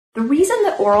The reason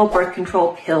that oral birth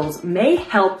control pills may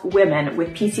help women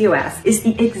with PCOS is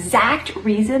the exact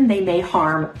reason they may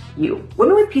harm you.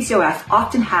 Women with PCOS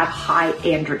often have high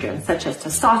androgens, such as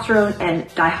testosterone and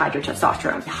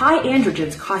dihydrotestosterone. High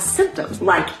androgens cause symptoms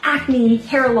like acne,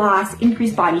 hair loss,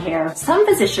 increased body hair. Some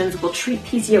physicians will treat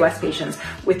PCOS patients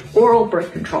with oral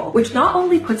birth control, which not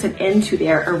only puts an end to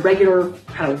their irregular,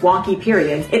 kind of wonky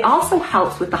periods, it also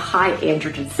helps with the high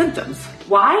androgen symptoms.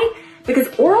 Why? Because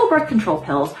oral birth control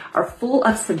pills are full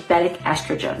of synthetic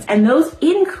estrogens, and those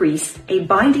increase a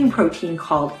binding protein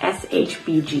called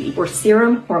SHBG, or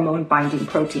serum hormone binding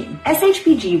protein.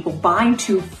 SHBG will bind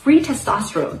to free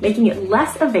testosterone, making it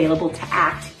less available to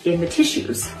act in the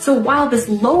tissues. So while this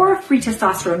lower free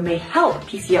testosterone may help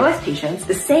PCOS patients,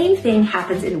 the same thing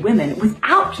happens in women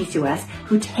without PCOS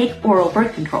who take oral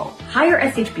birth control. Higher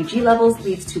SHBG levels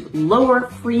leads to lower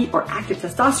free or active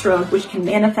testosterone, which can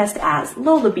manifest as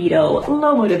low libido,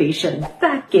 low motivation,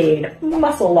 fat gain,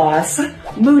 muscle loss,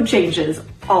 mood changes,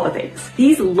 all the things.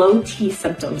 These low T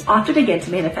symptoms often begin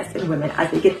to manifest in women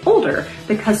as they get older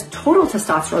because total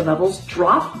testosterone levels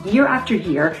drop year after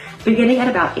year, beginning at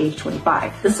about age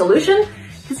 25. The solution?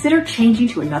 Consider changing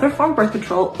to another form of birth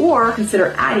control or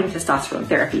consider adding testosterone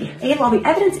therapy. And while the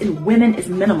evidence in women is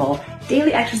minimal,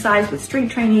 daily exercise with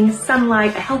strength training,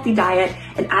 sunlight, a healthy diet,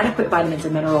 and adequate vitamins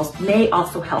and minerals may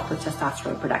also help with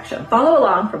testosterone production. Follow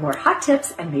along for more hot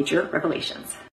tips and major revelations.